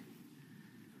way.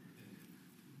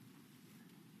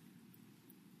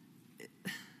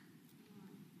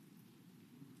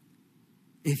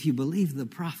 If you believe the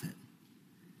prophet,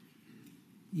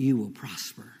 you will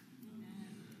prosper.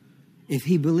 If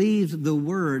he believes the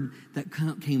word that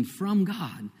came from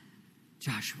God,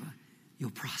 Joshua,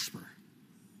 you'll prosper.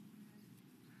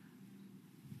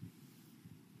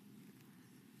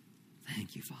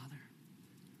 Thank you, Father.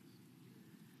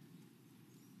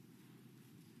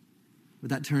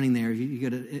 Without turning there,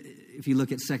 if you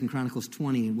look at 2 Chronicles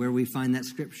 20, where we find that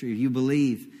scripture, if you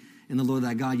believe in the Lord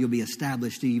thy God, you'll be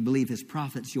established. Do you believe his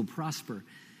prophets, you'll prosper.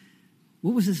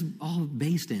 What was this all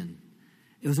based in?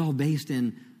 It was all based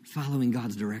in following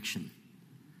God's direction.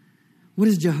 What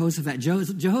is Jehoshaphat?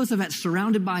 Jehoshaphat's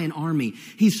surrounded by an army.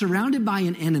 He's surrounded by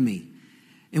an enemy.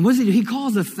 And what does he do? He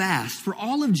calls a fast for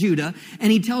all of Judah,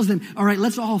 and he tells them, all right,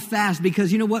 let's all fast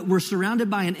because you know what? We're surrounded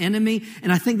by an enemy,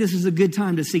 and I think this is a good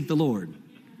time to seek the Lord.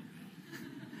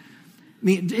 I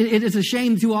mean, it's a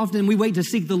shame too often we wait to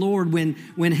seek the Lord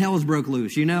when hell's broke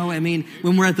loose, you know? I mean,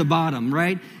 when we're at the bottom,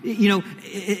 right? You know,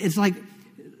 it's like,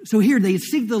 so here they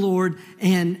seek the Lord,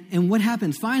 and what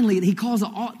happens? Finally, he calls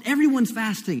everyone's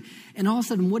fasting, and all of a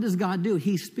sudden, what does God do?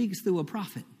 He speaks through a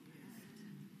prophet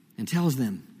and tells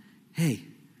them, hey,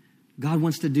 God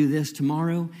wants to do this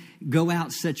tomorrow. Go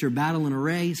out, set your battle in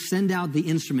array, send out the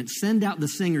instruments, send out the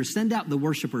singers, send out the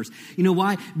worshipers. You know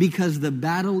why? Because the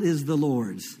battle is the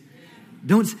Lord's.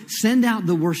 Don't send out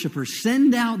the worshipers.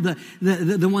 Send out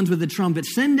the ones with the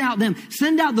trumpets. Send out them.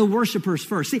 Send out the worshipers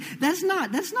first. See, that's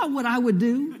not what I would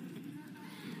do.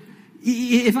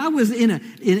 If I was in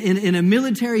a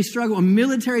military struggle, a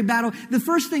military battle, the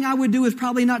first thing I would do is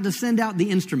probably not to send out the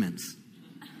instruments.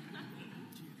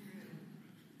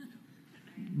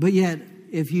 But yet,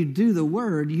 if you do the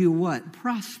word, you what?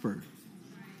 Prosper.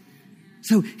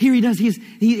 So here he does.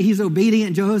 He's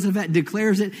obedient. Jehoshaphat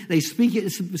declares it. They speak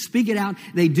it out.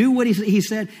 They do what he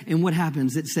said. And what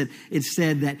happens? It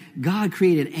said that God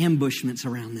created ambushments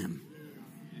around them.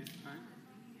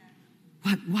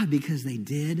 Why? Because they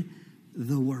did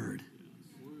the word.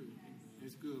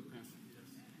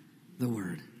 The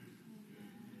word.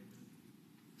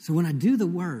 So when I do the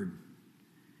word,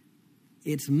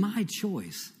 it's my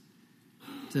choice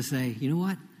to say, you know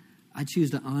what? I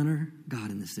choose to honor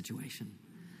God in this situation.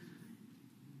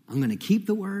 I'm going to keep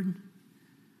the word.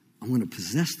 I'm going to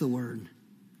possess the word.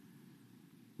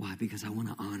 Why? Because I want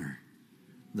to honor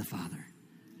the Father.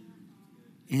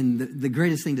 And the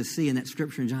greatest thing to see in that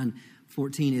scripture in John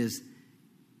 14 is,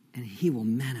 and he will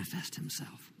manifest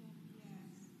himself.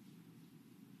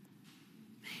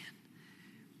 Man,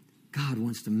 God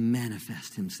wants to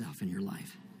manifest himself in your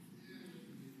life.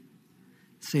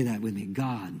 Say that with me.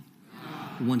 God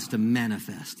wants to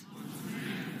manifest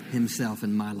himself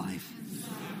in my life.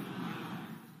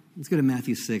 Let's go to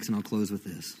Matthew 6, and I'll close with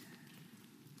this.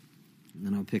 And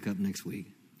then I'll pick up next week.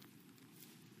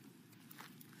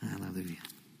 Hallelujah.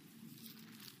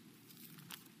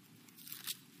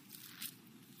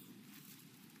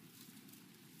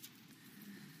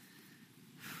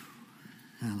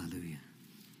 Hallelujah.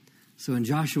 So in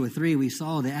Joshua 3, we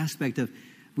saw the aspect of,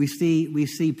 we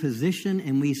see position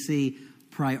and we see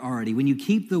priority. When you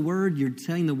keep the word, you're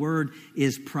telling the word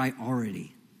is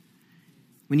priority.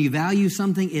 When you value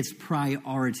something, it's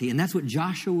priority. And that's what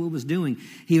Joshua was doing.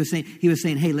 He was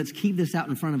saying, hey, let's keep this out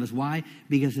in front of us. Why?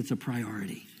 Because it's a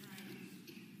priority.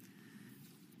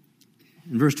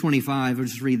 In verse 25, I'll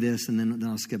just read this and then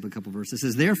I'll skip a couple verses. It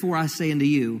says, therefore I say unto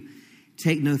you,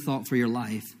 take no thought for your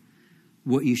life,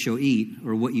 what you shall eat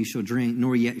or what you shall drink,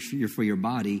 nor yet for your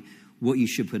body, what you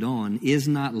should put on. Is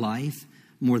not life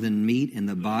more than meat, and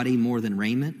the body more than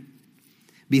raiment?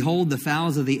 Behold the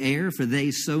fowls of the air, for they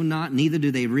sow not, neither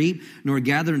do they reap, nor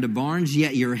gather into barns,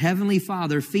 yet your heavenly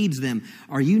Father feeds them.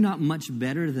 Are you not much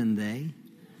better than they?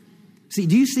 See,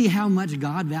 do you see how much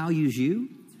God values you?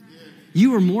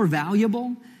 You are more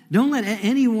valuable. Don't let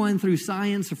anyone through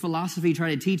science or philosophy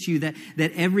try to teach you that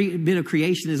every bit of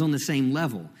creation is on the same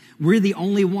level. We're the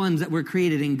only ones that were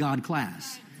created in God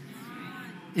class.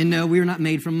 And no, we were not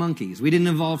made from monkeys. We didn't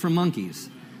evolve from monkeys.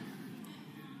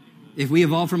 If we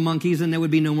evolved from monkeys, then there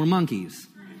would be no more monkeys.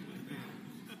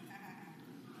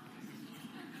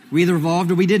 We either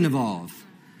evolved or we didn't evolve.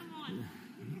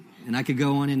 And I could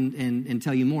go on and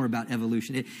tell you more about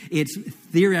evolution. It's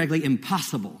theoretically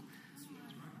impossible.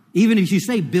 Even if you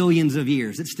say billions of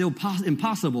years, it's still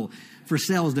impossible for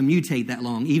cells to mutate that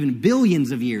long. Even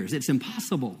billions of years, it's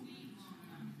impossible.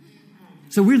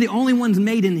 So we're the only ones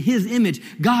made in his image.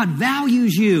 God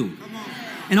values you.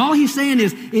 And all he's saying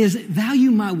is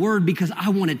value my word because I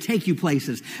want to take you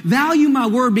places. Value my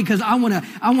word because I want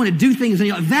to do things in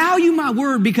your life. Value my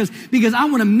word because I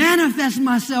want to manifest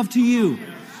myself to you.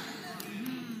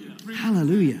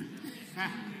 Hallelujah.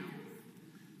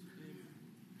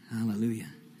 Hallelujah.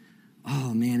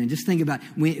 Oh man, and just think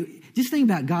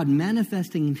about God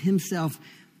manifesting himself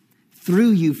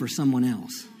through you for someone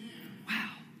else. Wow.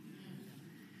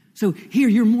 So here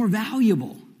you're more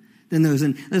valuable than those.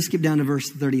 And let's skip down to verse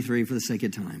 33 for the sake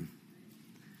of time.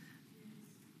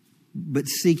 But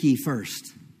seek ye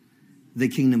first the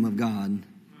kingdom of God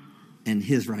and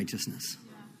his righteousness,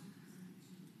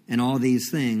 and all these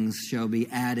things shall be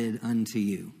added unto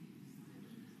you.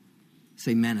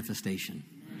 Say manifestation.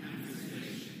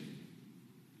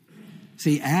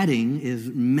 See, adding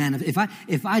is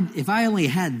if I only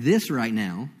had this right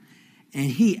now, and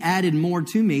he added more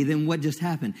to me, then what just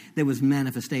happened? There was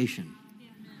manifestation.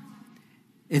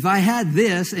 If I had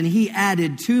this and he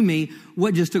added to me,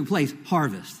 what just took place?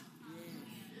 Harvest.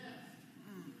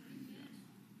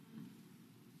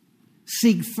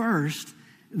 Seek first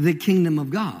the kingdom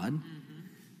of God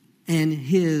and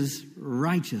his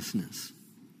righteousness.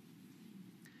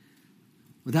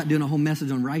 Without doing a whole message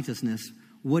on righteousness,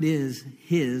 what is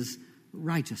his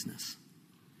righteousness?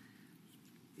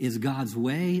 Is God's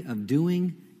way of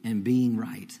doing and being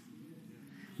right.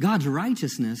 God's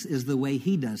righteousness is the way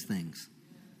he does things.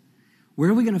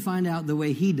 Where are we going to find out the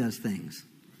way he does things?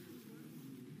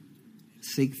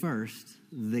 Seek first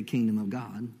the kingdom of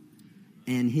God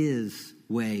and his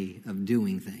way of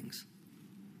doing things.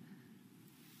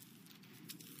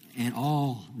 And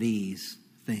all these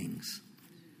things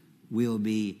will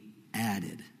be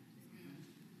added.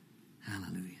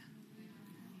 Hallelujah.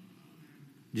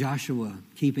 Joshua,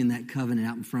 keeping that covenant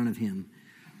out in front of him,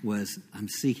 was, I'm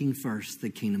seeking first the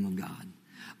kingdom of God.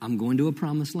 I'm going to a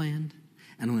promised land,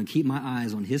 and I'm going to keep my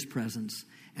eyes on his presence,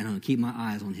 and I'm going to keep my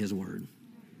eyes on his word.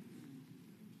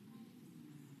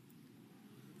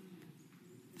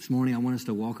 This morning, I want us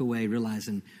to walk away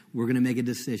realizing we're going to make a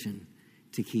decision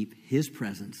to keep his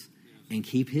presence and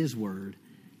keep his word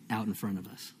out in front of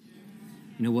us.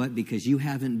 You know what? Because you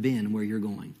haven't been where you're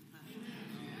going.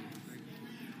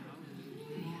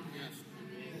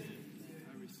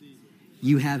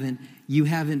 You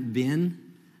haven't been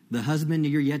the husband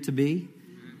you're yet to be.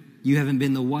 You haven't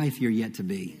been the wife you're yet to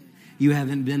be. You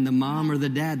haven't been the mom or the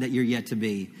dad that you're yet to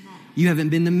be. You haven't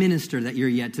been the minister that you're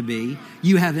yet to be.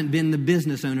 You haven't been the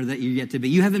business owner that you're yet to be.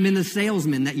 You haven't been the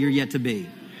salesman that you're yet to be.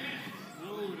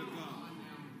 Glory to God.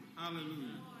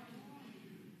 Hallelujah.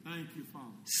 Thank you, Father.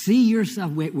 See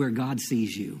yourself where God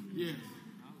sees you. Yes.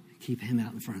 Keep him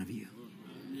out in front of you.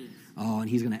 Oh, and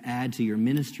he's going to add to your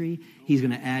ministry. He's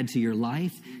going to add to your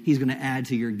life. He's going to add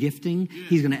to your gifting.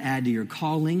 He's going to add to your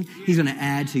calling. He's going to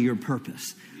add to your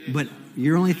purpose. But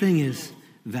your only thing is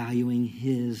valuing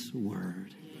his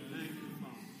word.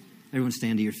 Everyone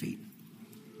stand to your feet.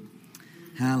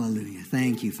 Hallelujah.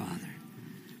 Thank you, Father.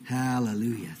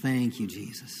 Hallelujah. Thank you,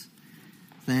 Jesus.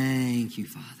 Thank you,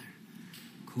 Father.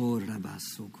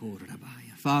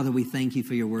 Father, we thank you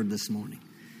for your word this morning.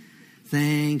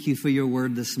 Thank you for your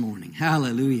word this morning.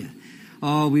 Hallelujah.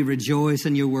 Oh, we rejoice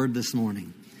in your word this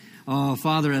morning. Oh,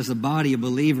 Father, as a body of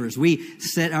believers, we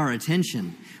set our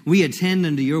attention. We attend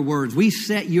unto your words. We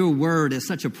set your word as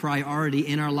such a priority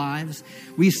in our lives.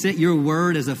 We set your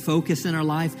word as a focus in our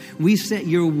life. We set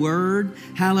your word,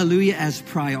 hallelujah, as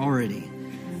priority.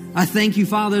 I thank you,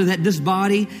 Father, that this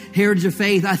body, Heritage of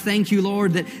Faith, I thank you,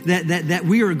 Lord, that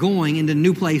we are going into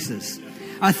new places.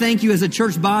 I thank you as a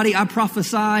church body. I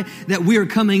prophesy that we are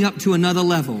coming up to another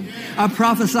level. I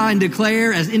prophesy and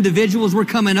declare as individuals we're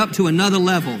coming up to another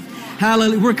level.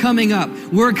 Hallelujah. We're coming up.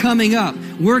 We're coming up.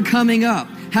 We're coming up.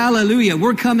 Hallelujah.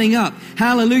 We're coming up.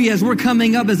 Hallelujah. As we're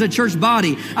coming up as a church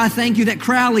body, I thank you that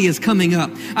Crowley is coming up.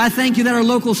 I thank you that our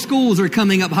local schools are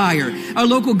coming up higher. Our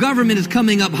local government is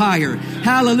coming up higher.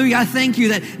 Hallelujah. I thank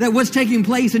you that what's taking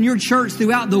place in your church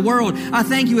throughout the world, I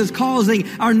thank you is causing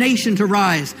our nation to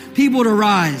rise, people to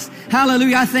rise.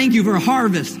 Hallelujah. I thank you for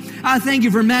harvest. I thank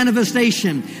you for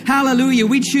manifestation. Hallelujah.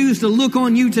 We choose to look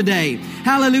on you today.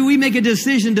 Hallelujah. We make a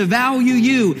decision to value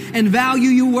you and value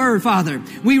your word, Father.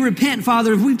 We repent,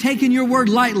 Father, if we've taken your word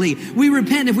lightly. We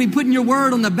repent if we put your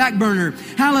word on the back burner.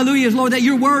 Hallelujah, Lord, that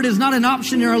your word is not an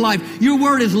option in our life. Your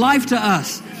word is life to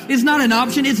us. It's not an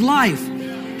option, it's life.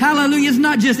 Hallelujah. It's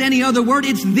not just any other word.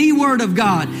 It's the word of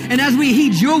God. And as we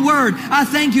heed your word, I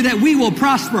thank you that we will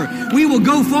prosper. We will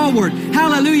go forward.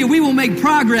 Hallelujah. We will make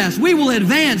progress. We will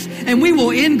advance and we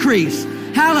will increase.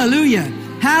 Hallelujah.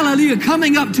 Hallelujah.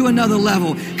 Coming up to another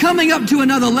level. Coming up to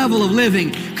another level of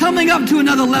living. Coming up to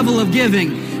another level of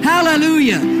giving.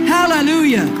 Hallelujah.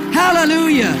 Hallelujah.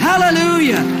 Hallelujah.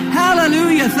 Hallelujah.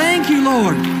 Hallelujah. Thank you,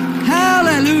 Lord.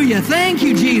 Hallelujah. Thank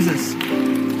you, Jesus.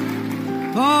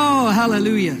 Oh,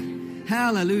 hallelujah.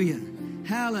 Hallelujah.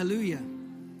 Hallelujah.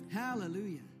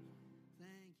 Hallelujah.